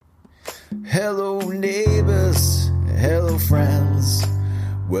Hello neighbors, hello friends.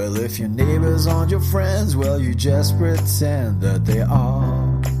 Well, if your neighbors aren't your friends, well, you just pretend that they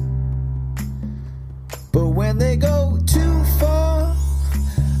are. But when they go too far,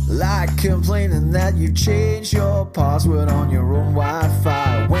 like complaining that you changed your password on your own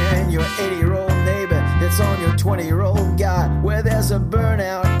Wi-Fi, when your 80-year-old neighbor hits on your 20-year-old guy, where there's a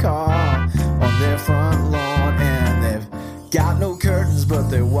burnout car on their front lawn, and they've got no curtains, but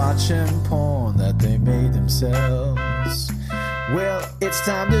they're watching porn that they made themselves. Well, it's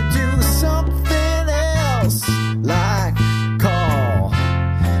time to do something else, like call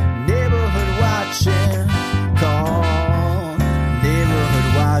neighborhood watching, call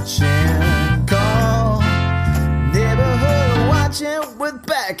neighborhood watching, call neighborhood watching with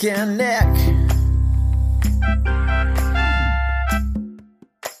Beck and Nick.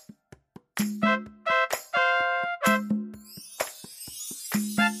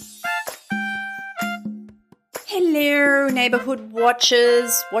 Hello, neighbourhood watching,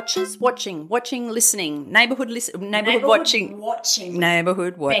 listening, neighbourhood watching.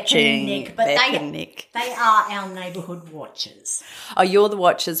 Neighbourhood watching. Nick, but they are our neighbourhood watchers. Oh, you're the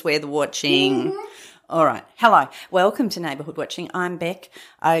watchers, we're the watching. Mm-hmm. All right. Hello. Welcome to Neighbourhood Watching. I'm Beck.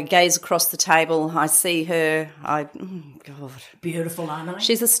 I gaze across the table. I see her. God. Beautiful, aren't I?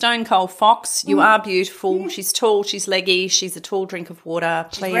 She's a stone cold fox. You are beautiful. She's tall. She's leggy. She's a tall drink of water.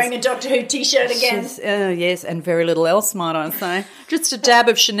 Please. She's wearing a Doctor Who T-shirt again. Yes, and very little else, might I say. Just a dab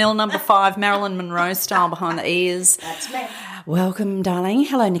of Chanel No. 5, Marilyn Monroe style behind the ears. That's me. Welcome, darling.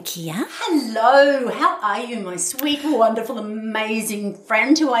 Hello, Nikia. Hello. How are you, my sweet, wonderful, amazing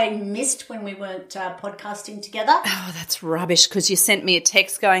friend who I missed when we weren't podcasting together? Oh, that's rubbish, because you sent me a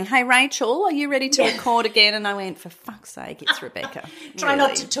text going, hey, Rachel, are you ready to record again? And I went, for fuck's sake, it's Rebecca. Try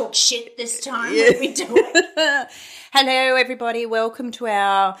not to talk shit this time when we do it. Hello, everybody. Welcome to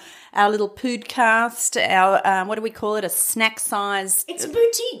our little podcast, our, what do we call it, a snack size. It's a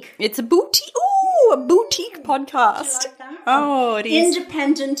boutique. It's a boutique. Ooh, a boutique podcast. Do you like that? Oh, it is.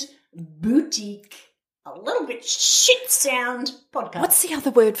 Independent boutique, a little bit shit sound podcast. What's the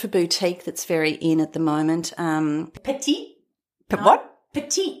other word for boutique that's very in at the moment? Petite. What?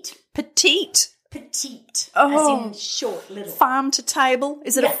 Petite. Petite. Petite. Oh. As in short, little. Farm to table?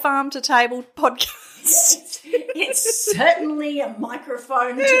 Is it a farm to table podcast? It's certainly a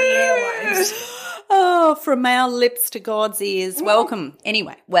microphone to the airwaves. Oh, from our lips to God's ears. Welcome.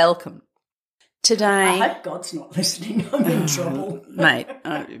 Anyway, welcome. Today, I hope God's not listening. I'm in trouble. Mate,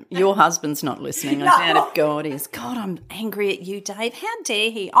 your husband's not listening. No. I doubt if God is. God, I'm angry at you, Dave. How dare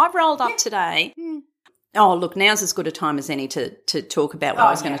he? I've rolled up today. Oh, look, now's as good a time as any to talk about what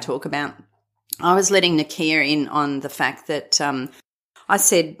I was going to talk about. I was letting Nakia in on the fact that I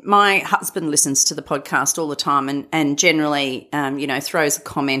said my husband listens to the podcast all the time and generally, throws a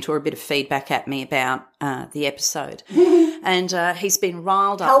comment or a bit of feedback at me about the episode. And he's been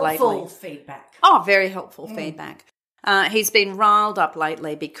riled up lately. Helpful feedback. Oh, very helpful feedback. He's been riled up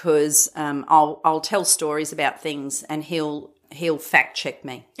lately because I'll tell stories about things and he'll fact check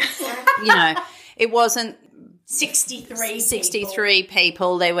me. It wasn't 63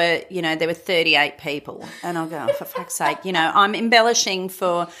 people. There were 38 people. And I'll go, oh, for fuck's sake, I'm embellishing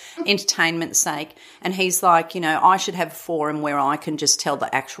for entertainment's sake. And he's like, I should have a forum where I can just tell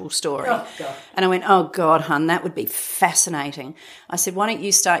the actual story. Oh, God. And I went, oh, God, hun, that would be fascinating. I said, why don't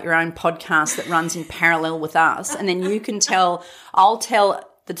you start your own podcast that runs in parallel with us? And then you can I'll tell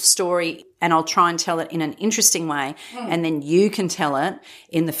the story and I'll try and tell it in an interesting way and then you can tell it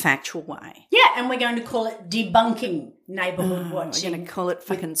in the factual way. Yeah, and we're going to call it debunking neighbourhood watching. We're going to call it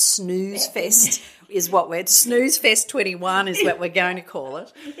fucking Snooze Fest Snooze Fest 21 is what we're going to call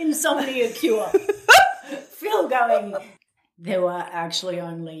it. Insomnia cure. Phil going, there were actually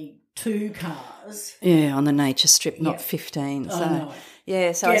only 2 cars. Yeah, on the nature strip, not 15. So. No.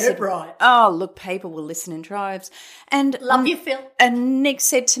 Yeah, so Get I said, it right. Oh, look, people will listen in droves. And love you, Phil. And Nick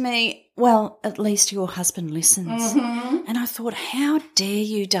said to me, well, at least your husband listens. Mm-hmm. And I thought, how dare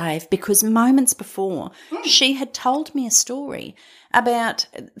you, Dave? Because moments before, she had told me a story about,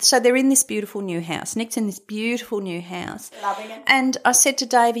 so they're in this beautiful new house. Nick's in this beautiful new house. Loving it. And I said to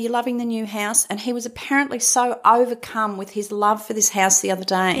Dave, are you loving the new house? And he was apparently so overcome with his love for this house the other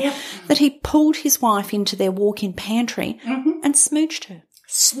day that he pulled his wife into their walk-in pantry and smooched her.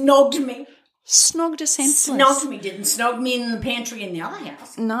 Snogged me. Snogged her senseless. Snogged me. Didn't snog me in the pantry in the other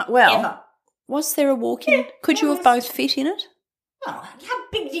house. No, well, ever. Was there a walk-in? Could you have both fit in it? Well, how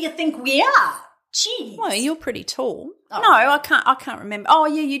big do you think we are? Jeez. Well, you're pretty tall. Oh. No, I can't remember. Oh,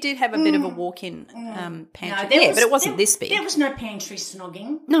 yeah, you did have a bit of a walk-in pantry. No, but it wasn't this big. There was no pantry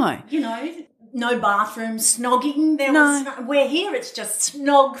snogging. No. You know, no bathroom snogging. We're here, it's just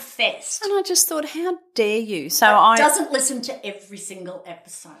snog fest. And I just thought, how dare you? So doesn't listen to every single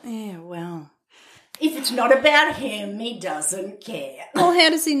episode. Yeah, well. If it's not about him, he doesn't care. Well, how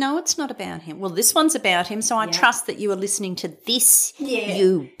does he know it's not about him? Well, this one's about him, so I trust that you are listening to this,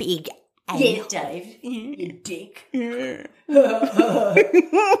 you big Yeah, Dave, you dick. I'm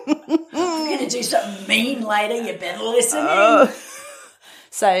going to do something mean later. You better listen in.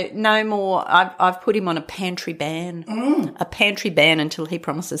 So no more. I've put him on a pantry ban. A pantry ban until he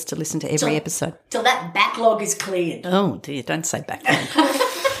promises to listen to every episode. Till that backlog is cleared. Oh dear, don't say backlog.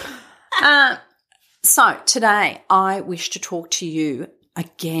 So today I wish to talk to you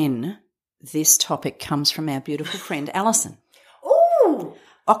again. This topic comes from our beautiful friend Alison. Ooh.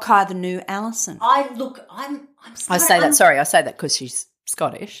 Okay, the new Alison. I say that because she's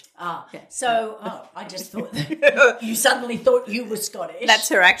Scottish. I just thought that you suddenly thought you were Scottish. That's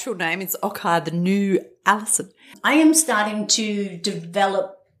her actual name. It's Okay, the new Alison. I am starting to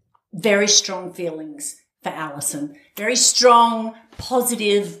develop very strong feelings for Alison. Very strong,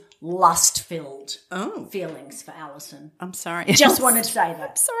 positive, lust-filled feelings for Alison. I'm sorry. Just wanted to say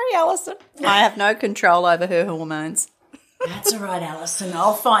that. Sorry, Alison. I have no control over her hormones. That's all right, Alison.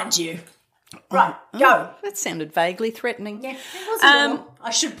 I'll find you. Right, go. That sounded vaguely threatening. Yeah, it was a little.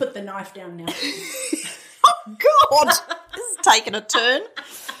 I should put the knife down now. Oh, God. This is taking a turn.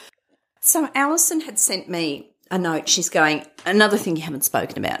 So Alison had sent me a note. She's going, another thing you haven't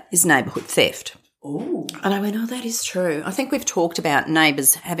spoken about is neighbourhood theft. Ooh. And I went, oh, that is true. I think we've talked about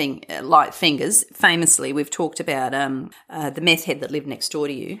neighbours having light fingers. Famously, we've talked about the meth head that lived next door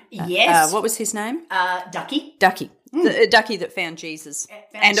to you. Yes. What was his name? Ducky. Ducky. The Ducky that found Jesus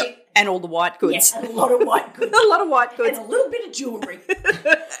and all the white goods. Yes, and a lot of white goods. A lot of white goods. And a little bit of jewellery.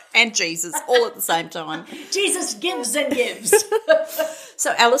 And Jesus, all at the same time. Jesus gives and gives.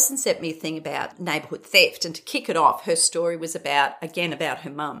 So Alison sent me a thing about neighbourhood theft, and to kick it off, her story was about her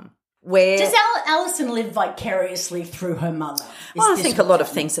mum. Does Alison live vicariously through her mother? Well, I think a lot of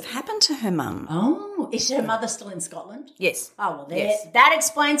things have happened to her mum. Oh, is her mother still in Scotland? Yes. Oh, well, that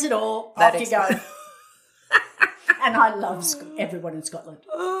explains it all. Off you go. And I love everyone in Scotland.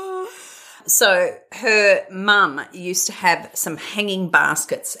 So her mum used to have some hanging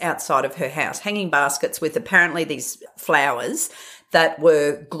baskets outside of her house, hanging baskets with apparently these flowers that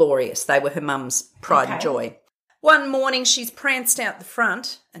were glorious. They were her mum's pride and joy. One morning she's pranced out the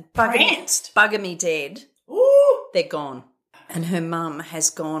front and bugger me dead. Ooh. They're gone. And her mum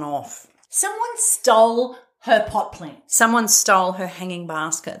has gone off. Someone stole her pot plant. Someone stole her hanging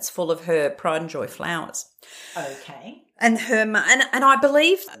baskets full of her pride and joy flowers. Okay. And her and I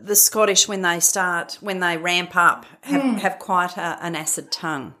believe the Scottish, when they ramp up, have quite an acid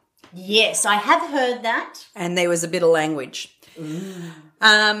tongue. Yes, I have heard that. And there was a bit of language.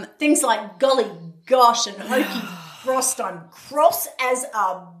 Things like golly gosh and hokey frost, I'm cross as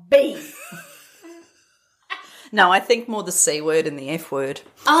a bee. No, I think more the C word and the F word.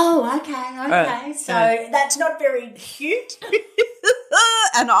 Oh, okay. So that's not very cute.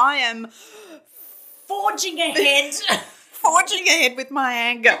 And I am forging ahead. Forging ahead with my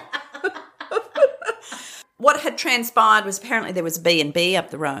anger. What had transpired was apparently there was a B&B up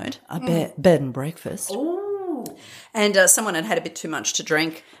the road, a bed and breakfast. Ooh. And someone had a bit too much to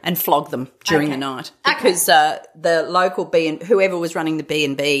drink and flogged them during the night because the local whoever was running the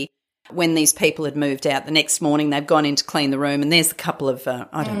B&B, when these people had moved out, the next morning they've gone in to clean the room and there's a couple of,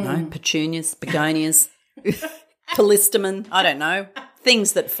 petunias, begonias, callistemon, I don't know,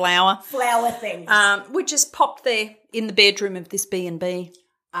 things that flower. Flower things. We just popped there in the bedroom of this B&B.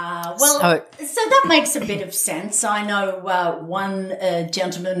 So that makes a bit of sense. I know one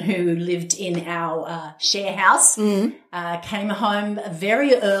gentleman who lived in our share house came home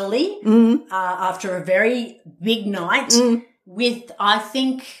very early after a very big night with, I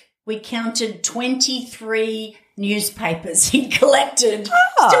think we counted 23 newspapers he collected,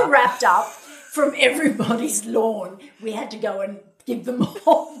 still wrapped up from everybody's lawn. We had to go and give them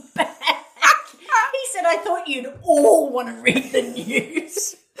all back. He said, I thought you'd all want to read the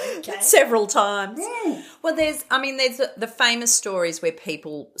news. Okay. Several times. Well, there's the famous stories where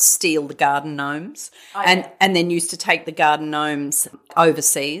people steal the garden gnomes and then used to take the garden gnomes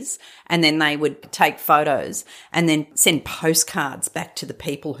overseas, and then they would take photos and then send postcards back to the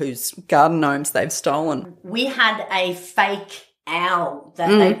people whose garden gnomes they've stolen. We had a fake owl that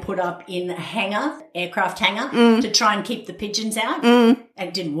they put up in a aircraft hangar to try and keep the pigeons out, and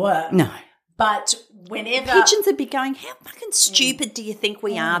it didn't work. No. But whenever pigeons would be going, how fucking stupid do you think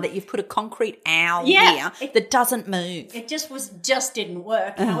we are that you've put a concrete owl here that doesn't move? It just didn't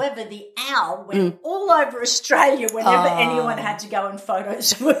work. However, the owl went all over Australia whenever anyone had to go and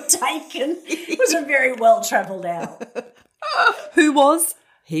photos were taken. It was a very well-travelled owl. Who was?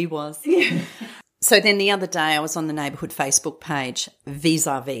 He was. Yeah. So then the other day I was on the neighbourhood Facebook page,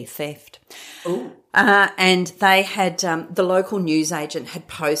 vis-a-vis theft. Ooh. And they had, the local newsagent had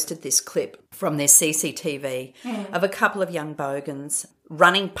posted this clip from their CCTV of a couple of young bogans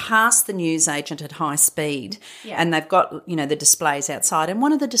running past the newsagent at high speed. Yeah. And they've got, the displays outside. And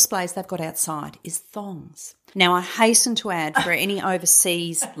one of the displays they've got outside is thongs. Now, I hasten to add for any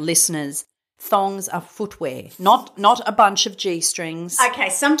overseas listeners, thongs are footwear, not a bunch of G-strings. Okay,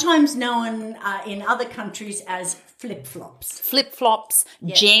 sometimes known in other countries as flip-flops. Flip-flops,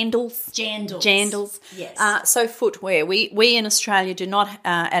 yes. Jandals. Yes. So footwear. We in Australia do not,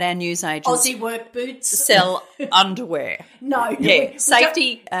 at our newsagents, Aussie work boots, sell underwear. No. Yeah.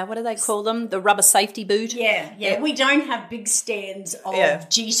 Safety, what do they call them? The rubber safety boot? Yeah. We don't have big stands of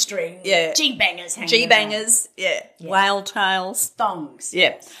G-string, G-bangers hanging G-bangers, yeah. Whale tails. Thongs.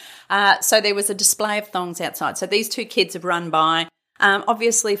 Yeah. So there was a display of thongs outside. So these two kids have run by,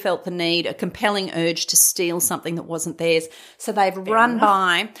 obviously felt the need, a compelling urge to steal something that wasn't theirs. So they've run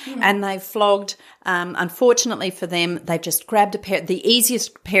by and they've flogged. Unfortunately for them, they've just grabbed the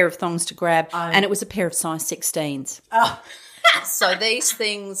easiest pair of thongs to grab, and it was a pair of size 16s. Oh. So these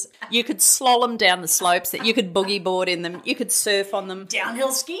things, you could slalom down the slopes, that you could boogie board in them, you could surf on them.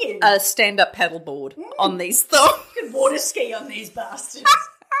 Downhill skiing. A stand-up paddleboard on these thongs. You could water ski on these bastards.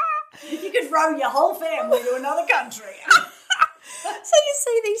 You could row your whole family to another country. So you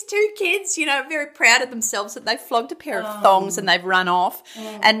see these two kids, very proud of themselves that they've flogged a pair of thongs and they've run off.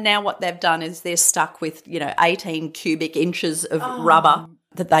 And now what they've done is they're stuck with, 18 cubic inches of rubber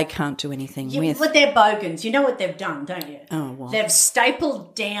that they can't do anything with. But they're bogans. You know what they've done, don't you? Oh, what? They've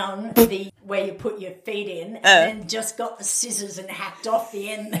stapled down where you put your feet in and then just got the scissors and hacked off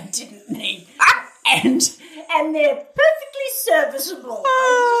the end they didn't need. And they're perfectly serviceable.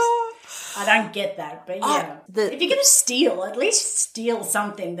 I don't get that, but yeah. If you're going to steal, at least steal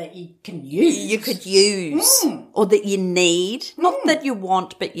something that you can use. You could use or that you need. Not that you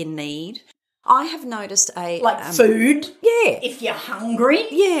want, but you need. I have noticed like food? Yeah. If you're hungry?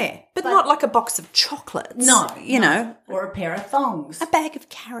 Yeah, but not like a box of chocolates. No. No. Or a pair of thongs. A bag of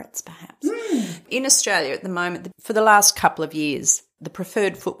carrots, perhaps. In Australia at the moment, for the last couple of years, the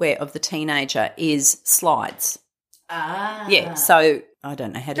preferred footwear of the teenager is slides. Ah. Yeah, so I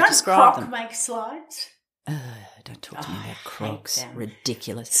don't know how to describe them. Don't Croc make slides? Don't talk to me about Crocs.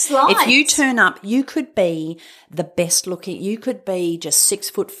 Ridiculous. Slides. If you turn up, you could be the best looking. You could be just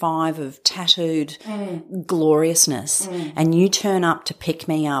 6'5" of tattooed gloriousness, and you turn up to pick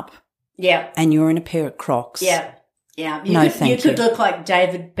me up. Yeah. And you're in a pair of Crocs. Yeah. Yeah. You could look like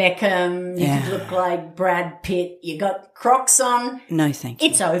David Beckham. You could look like Brad Pitt. You got Crocs on. No, thank you.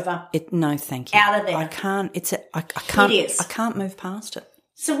 It's over. No, thank you. Out of there. I can't. I can't. Hideous. I can't move past it.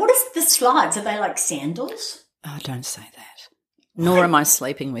 So what is the slides? Are they like sandals? Oh, don't say that. Nor am I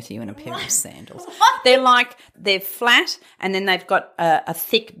sleeping with you in a pair of sandals. They're flat and then they've got a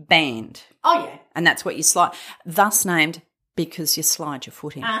thick band. Oh, yeah. And that's what you slide. Thus named because you slide your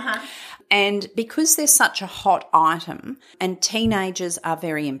foot in. Uh-huh. And because they're such a hot item and teenagers are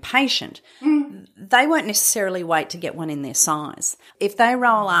very impatient, they won't necessarily wait to get one in their size. If they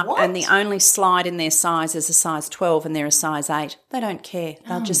roll up and the only slide in their size is a size 12 and they're a size 8, they don't care.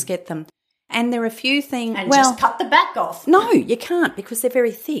 They'll just get them. And there are a few things... And just cut the back off. No, you can't because they're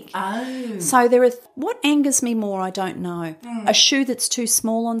very thick. Oh. So there are... What angers me more, I don't know. A shoe that's too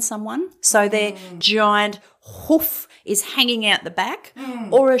small on someone, so their giant hoof is hanging out the back,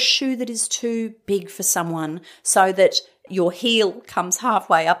 or a shoe that is too big for someone so that your heel comes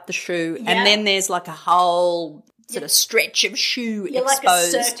halfway up the shoe and then there's like a whole sort of stretch of shoe You're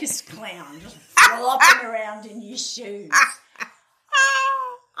exposed. Like a circus clown just flopping around in your shoes.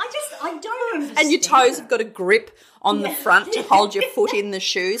 I don't understand. And your toes have got a grip on the front to hold your foot in the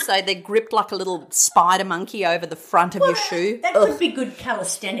shoe, so they're gripped like a little spider monkey over the front of your shoe. That would be good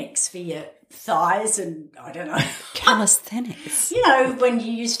calisthenics for your thighs and, I don't know. Calisthenics? When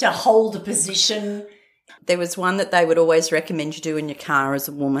you used to hold a position. There was one that they would always recommend you do in your car as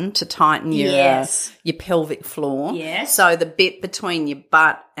a woman to tighten your pelvic floor. Yes. So the bit between your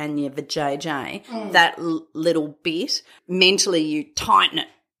butt and your vajayjay, that little bit, mentally you tighten it,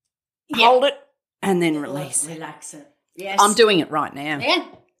 hold it, and then release it. Relax it. Yes. I'm doing it right now. Yeah.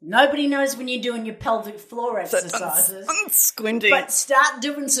 Nobody knows when you're doing your pelvic floor exercises. I'm squinting. But start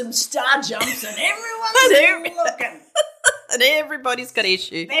doing some star jumps and everyone's looking. And everybody's got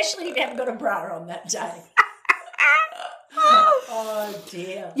issue. Especially if you haven't got a bra on that day. Oh,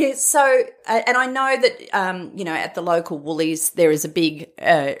 dear. Yeah, so, and I know that, at the local Woolies there is a big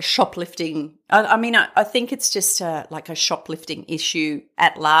shoplifting. I think it's just like a shoplifting issue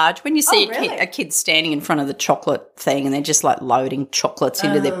at large. When you see a kid standing in front of the chocolate thing and they're just like loading chocolates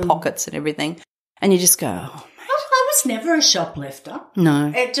into their pockets and everything, and you just go, oh, I was never a shoplifter.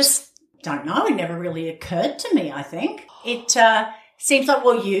 no. It just, don't know, it never really occurred to me, I think. It seems like,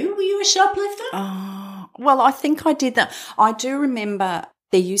 were you a shoplifter? Well, I think I did that. I do remember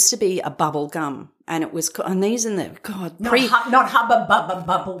there used to be a bubble gum, and it was, and these in the, God, not Hubba Bubba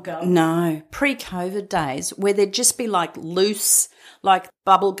bubble gum. No, pre-COVID days where there'd just be like loose, like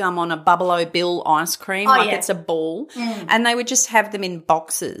bubble gum on a Bubble-O Bill ice cream, it's a ball, and they would just have them in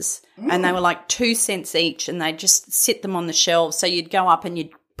boxes, and they were like 2 cents each, and they'd just sit them on the shelves. So you'd go up and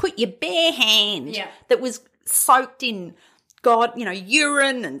you'd put your bare hand that was soaked in,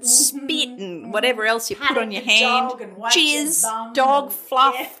 urine and spit and whatever else you put on your hand, jizz, dog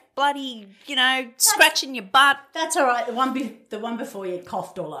fluff, bloody, scratching your butt. That's all right. The one before you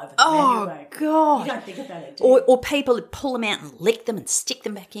coughed all over them. Oh, anyway. God. You don't think about it, do you? Or people would pull them out and lick them and stick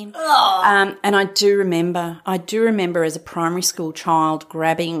them back in. And I do remember as a primary school child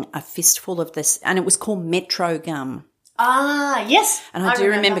grabbing a fistful of this, and it was called Metro gum. Ah, yes. And I do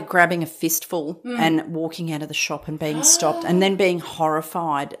remember grabbing a fistful and walking out of the shop and being stopped and then being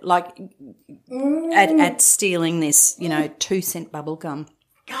horrified, like at stealing this, 2 cent bubble gum.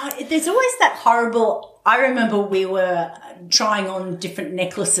 God, there's always that horrible. I remember we were trying on different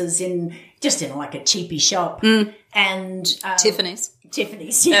necklaces in like a cheapy shop, and Tiffany's,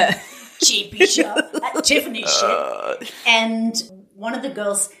 yeah, cheapy shop at Tiffany's shit, and one of the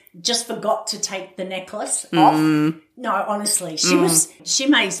girls just forgot to take the necklace off. No, honestly, she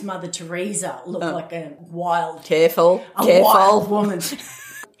made Mother Teresa look like a wild, wild woman.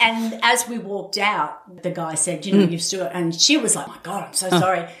 And as we walked out, the guy said, you've still, and she was like, oh my God, I'm so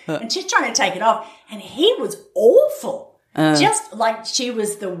sorry. And she's trying to take it off. And he was awful. Just like she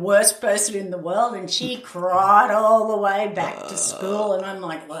was the worst person in the world, and she cried all the way back to school. And I'm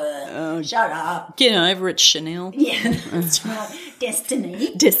like, shut up. Get over it, Chanel. Yeah, that's right.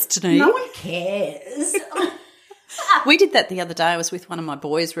 Destiny. No one cares. We did that the other day. I was with one of my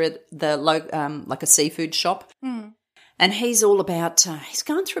boys. We're at the like a seafood shop. And he's all about, he's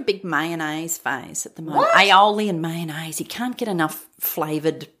going through a big mayonnaise phase at the moment. What? Aioli and mayonnaise. He can't get enough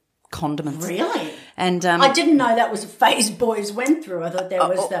flavoured condiments. Really? And I didn't know that was a phase boys went through. I thought there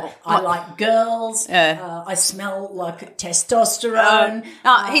was I like girls. I smell like testosterone.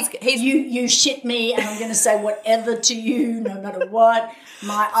 You shit me, and I'm going to say whatever to you, no matter what.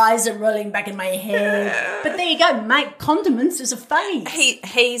 My eyes are rolling back in my head. But there you go, mate. Condiments is a phase.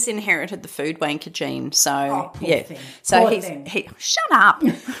 He's inherited the food wanker gene, so poor thing. So shut up.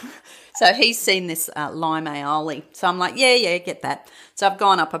 So he's seen this lime aioli. So I'm like, yeah, get that. So I've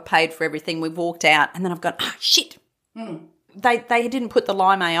gone up, I've paid for everything, we've walked out, and then I've gone, shit. They didn't put the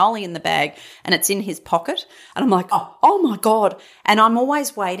lime aioli in the bag, and it's in his pocket. And I'm like, oh my God. And I'm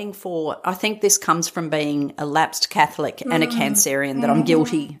always waiting for, I think this comes from being a lapsed Catholic and a Cancerian, that I'm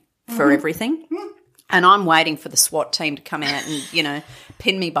guilty for everything. And I'm waiting for the SWAT team to come out and,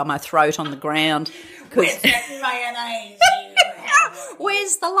 pin me by my throat on the ground. Where's that mayonnaise?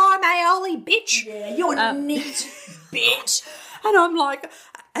 Where's the lime aioli, bitch? Yeah, you're neat, bitch. And I'm like,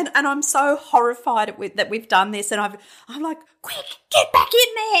 and I'm so horrified that we've done this, and I'm like, quick, get back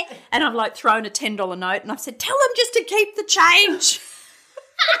in there. And I've like thrown a $10 note, and I've said, tell them just to keep the change.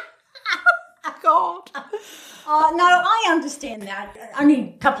 God. Oh, no, I understand that.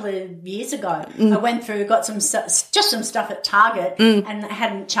 Only a couple of years ago, I went through, got some stuff at Target, and they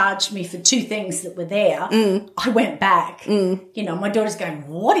hadn't charged me for 2 things that were there. I went back. My daughter's going,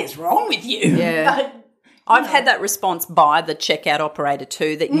 what is wrong with you? Yeah. I've had that response by the checkout operator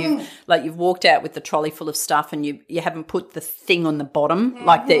too, that you've walked out with the trolley full of stuff and you haven't put the thing on the bottom,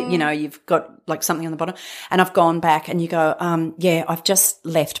 like that, you've got like something on the bottom, and I've gone back and you go, I've just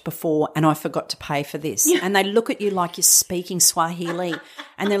left before and I forgot to pay for this. Yeah. And they look at you like you're speaking Swahili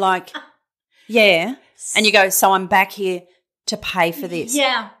and they're like, yeah. And you go, so I'm back here to pay for this.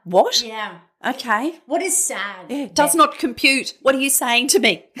 Yeah. What? Yeah. Okay. What is sad? Yeah, does not compute. What are you saying to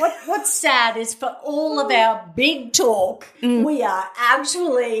me? What's sad is for all of our big talk, we are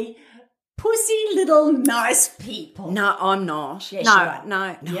actually pussy little nice people. No, I'm not. Yes,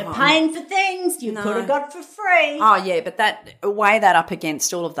 no. You're paying for things you could have got for free. Oh, yeah, but weigh that up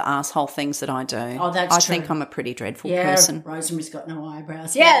against all of the asshole things that I do. Oh, that's true. I think I'm a pretty dreadful person. Rosemary's got no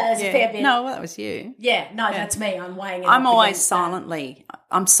eyebrows. Yeah, that's a fair bit. No, that was you. Yeah, no, that's me. I'm weighing it up. I'm always silently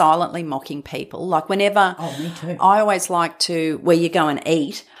I'm silently mocking people. Like whenever me too. I always like to, where you go and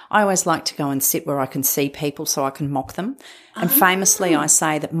eat, I always like to go and sit where I can see people so I can mock them. And famously, I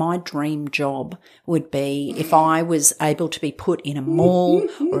say that my dream job would be if I was able to be put in a mall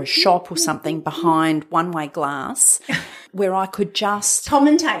or a shop or something behind one-way glass where I could just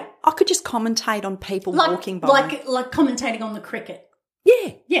Commentate. commentate on people walking by. Like commentating on the cricket.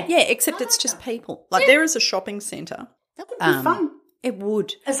 Yeah, except it's just people. Like there is a shopping centre. That would be fun. It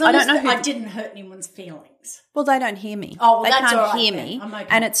would. As long as I didn't hurt anyone's feelings. Well, they don't hear me. Oh, well, they that's can't all right hear then. me. I'm okay.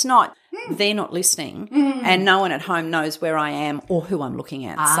 And it's not, they're not listening, and no one at home knows where I am or who I'm looking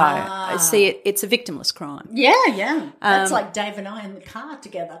at. So, see, it's a victimless crime. Yeah. That's like Dave and I in the car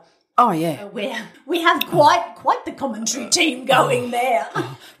together. Oh, yeah. We have quite the commentary team going there.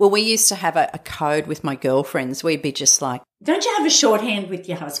 Well, we used to have a code with my girlfriends. We'd be just like, don't you have a shorthand with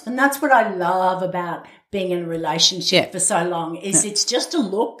your husband? That's what I love about being in a relationship for so long is it's just a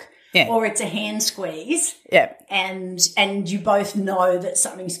look or it's a hand squeeze. Yeah. And you both know that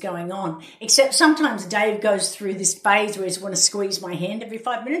something's going on. Except sometimes Dave goes through this phase where he's want to squeeze my hand every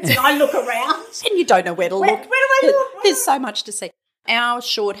 5 minutes and I look around. And you don't know where to look. Where do I look? There's so much to see. Our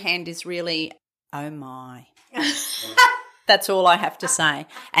shorthand is really, oh my. That's all I have to say.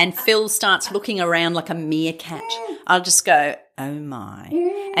 And Phil starts looking around like a meerkat. I'll just go, oh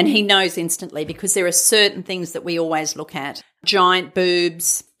my. And he knows instantly because there are certain things that we always look at. Giant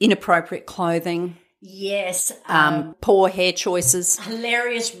boobs, inappropriate clothing. Yes. Poor hair choices.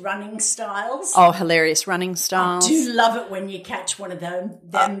 Hilarious running styles. Oh, hilarious running styles. I do love it when you catch one of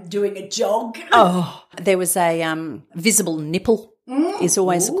them doing a jog. Oh, there was a visible nipple is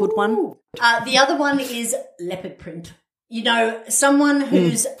always a good one. The other one is leopard print. You know, someone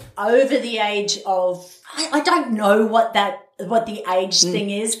who's over the age of, I don't know what the age thing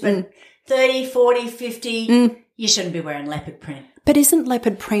is, but 30, 40, 50, you shouldn't be wearing leopard print. But isn't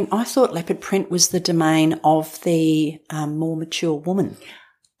leopard print, I thought leopard print was the domain of the more mature woman.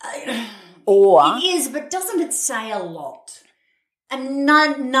 It is, but doesn't it say a lot? And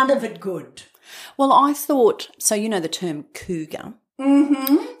none of it good. Well, I thought, so you know the term cougar.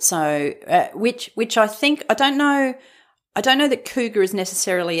 Mm-hmm. So, which I think, I don't know that cougar is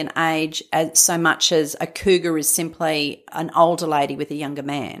necessarily an age as so much as a cougar is simply an older lady with a younger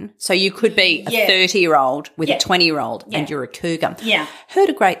man. So you could be a 30-year-old with a 20-year-old and you're a cougar. Yeah. Heard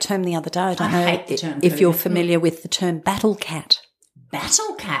a great term the other day. I don't know hate the term if cougar. you're familiar with the term battle cat.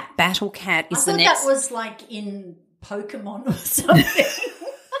 Battle cat? Battle cat is I the thought next. that was like in Pokemon or something.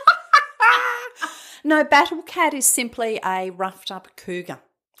 No, battle cat is simply a roughed up cougar.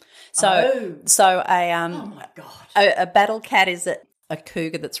 So oh my God. A battle cat is a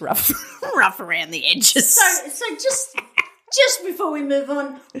cougar that's rough around the edges. So just before we move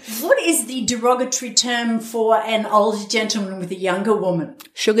on, what is the derogatory term for an older gentleman with a younger woman?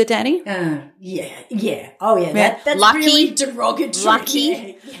 Sugar daddy? Yeah. Oh, yeah. That's Lucky. really derogatory.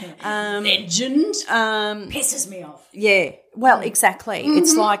 Lucky. Yeah. Legend. Pisses me off. Yeah. Well, exactly.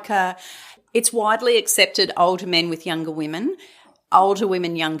 It's like it's widely accepted older men with younger women. Older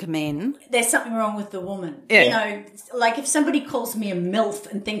women, younger men. There's something wrong with the woman. Yeah. You know, like if somebody calls me a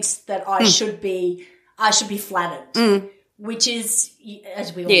MILF and thinks that I should be flattered, which is,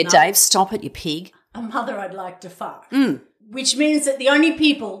 as we all know. Yeah, Dave, stop it, you pig. A mother I'd like to fuck. Which means that the only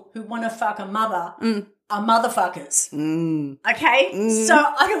people who want to fuck a mother are motherfuckers. Okay? So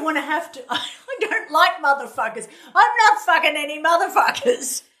I don't want to have to, I don't like motherfuckers. I'm not fucking any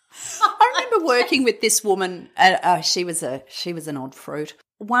motherfuckers. I remember working with this woman. She was an odd fruit.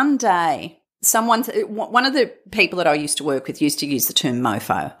 One day, one of the people that I used to work with used to use the term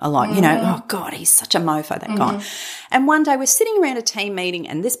mofo. I like, oh God, he's such a mofo, that guy. And one day we're sitting around a team meeting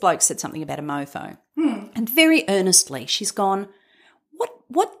and this bloke said something about a mofo. And very earnestly she's gone,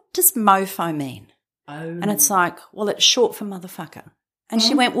 what does mofo mean? Oh. And it's like, well, it's short for motherfucker. And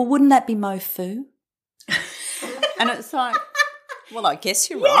she went, well, wouldn't that be mofu? And it's like, well, I guess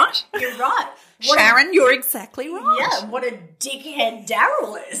you're right. You're right. Sharon, you're exactly right. Yeah, what a dickhead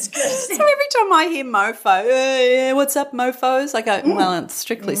Daryl is. So every time I hear mofo, what's up, mofos? I go, well,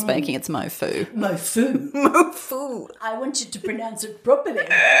 strictly speaking, it's mofu. Mofu. Mofu. I want you to pronounce it properly.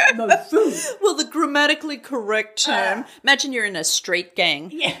 Mofu. Well, the grammatically correct term, imagine you're in a street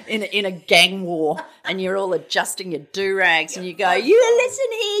gang, in a gang war, and you're all adjusting your do-rags, and you go, you listen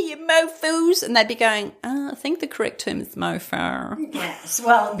here, you mofus, and they'd be going, I think the correct term is mofo. Yes,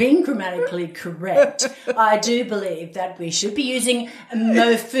 well, being grammatically correct, I do believe that we should be using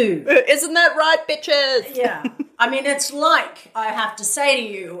mofu. Isn't that right, bitches? Yeah. I mean, it's like, I have to say to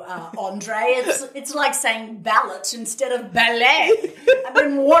you, Andre, it's like saying ballot instead of ballet. I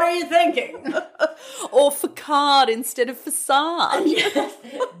mean, what are you thinking? Or facade instead of facade.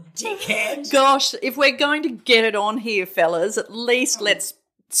 Dickhead. Gosh, if we're going to get it on here, fellas, at least let's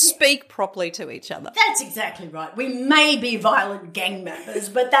speak properly to each other. That's exactly right. We may be violent gang members,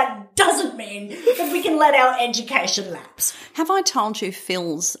 but that doesn't mean that we can let our education lapse. Have I told you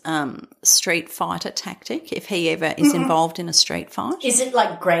Phil's street fighter tactic, if he ever is involved in a street fight? Is it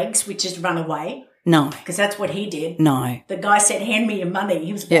like Greg's, which is run away? No. Because that's what he did. No. The guy said, hand me your money.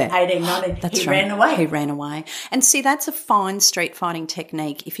 He was about 18, 19. That's he right. ran away. He ran away. And see, that's a fine street fighting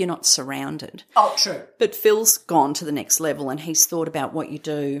technique if you're not surrounded. Oh, true. But Phil's gone to the next level and he's thought about what you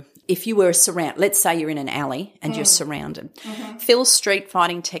do. If you were let's say you're in an alley and you're surrounded. Mm-hmm. Phil's street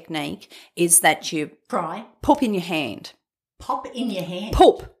fighting technique is that you Cry. poop in your hand. Pop in your hand.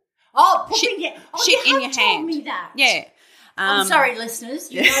 Poop. Oh, poop in your shit you in have your told hand. me that. Yeah. I'm sorry,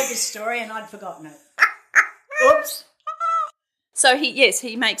 listeners. You know this story and I'd forgotten it. Oops. So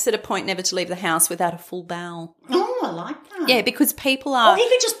he makes it a point never to leave the house without a full bowel. Oh, I like that. Yeah, because people are... Or he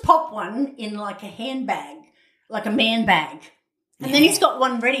could just pop one in like a handbag, like a man bag. And then he's got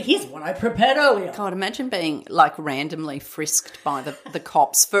one ready. Here's what I prepared earlier. God, imagine being like randomly frisked by the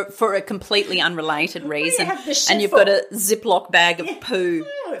cops for a completely unrelated reason. And you've got a Ziploc bag of poo.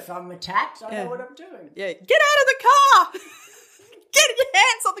 Oh, if I'm attacked, I know what I'm doing. Yeah, get out of the car! Get your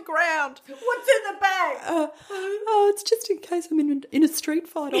hands on the ground. What's in the bag? It's just in case I'm in a street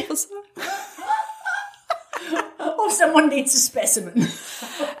fight, officer. Or someone needs a specimen.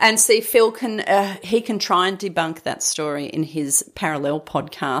 And see, Phil can try and debunk that story in his parallel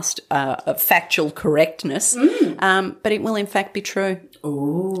podcast of factual correctness, but it will in fact be true.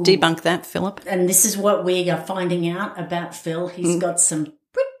 Ooh. Debunk that, Philip. And this is what we are finding out about Phil. He's got some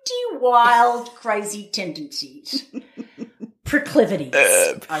pretty wild, crazy tendencies. Proclivities,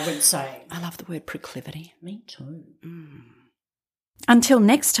 I would say. I love the word proclivity. Me too. Until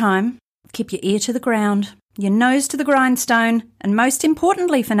next time, keep your ear to the ground, your nose to the grindstone, and most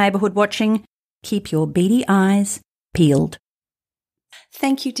importantly for neighbourhood watching, keep your beady eyes peeled.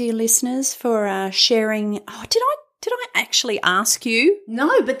 Thank you, dear listeners, for sharing. Oh, did I actually ask you?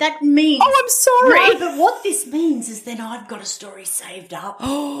 No, but that means... Oh, I'm sorry. No, but what this means is then I've got a story saved up.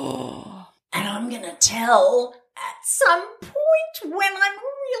 Oh. And I'm going to tell at some point when I'm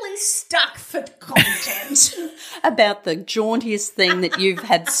really stuck for content. About the jauntiest thing that you've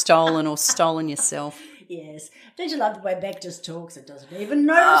had stolen or stolen yourself. Yes. Don't you love the way Beck just talks? It doesn't even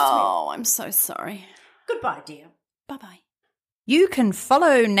notice me. Oh, I'm so sorry. Goodbye, dear. Bye-bye. You can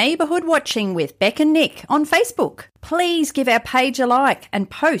follow Neighbourhood Watching with Beck and Nick on Facebook. Please give our page a like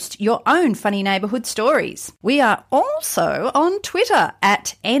and post your own funny neighbourhood stories. We are also on Twitter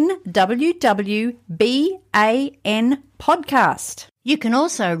at NWWBAN Podcast. You can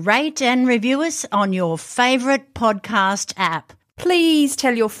also rate and review us on your favourite podcast app. Please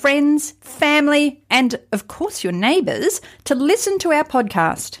tell your friends, family, and of course your neighbours to listen to our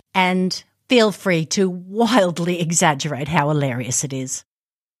podcast. And feel free to wildly exaggerate how hilarious it is.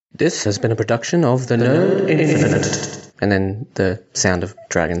 This has been a production of The Nerd Infinite. And then the sound of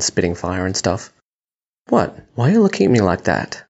dragons spitting fire and stuff. What? Why are you looking at me like that?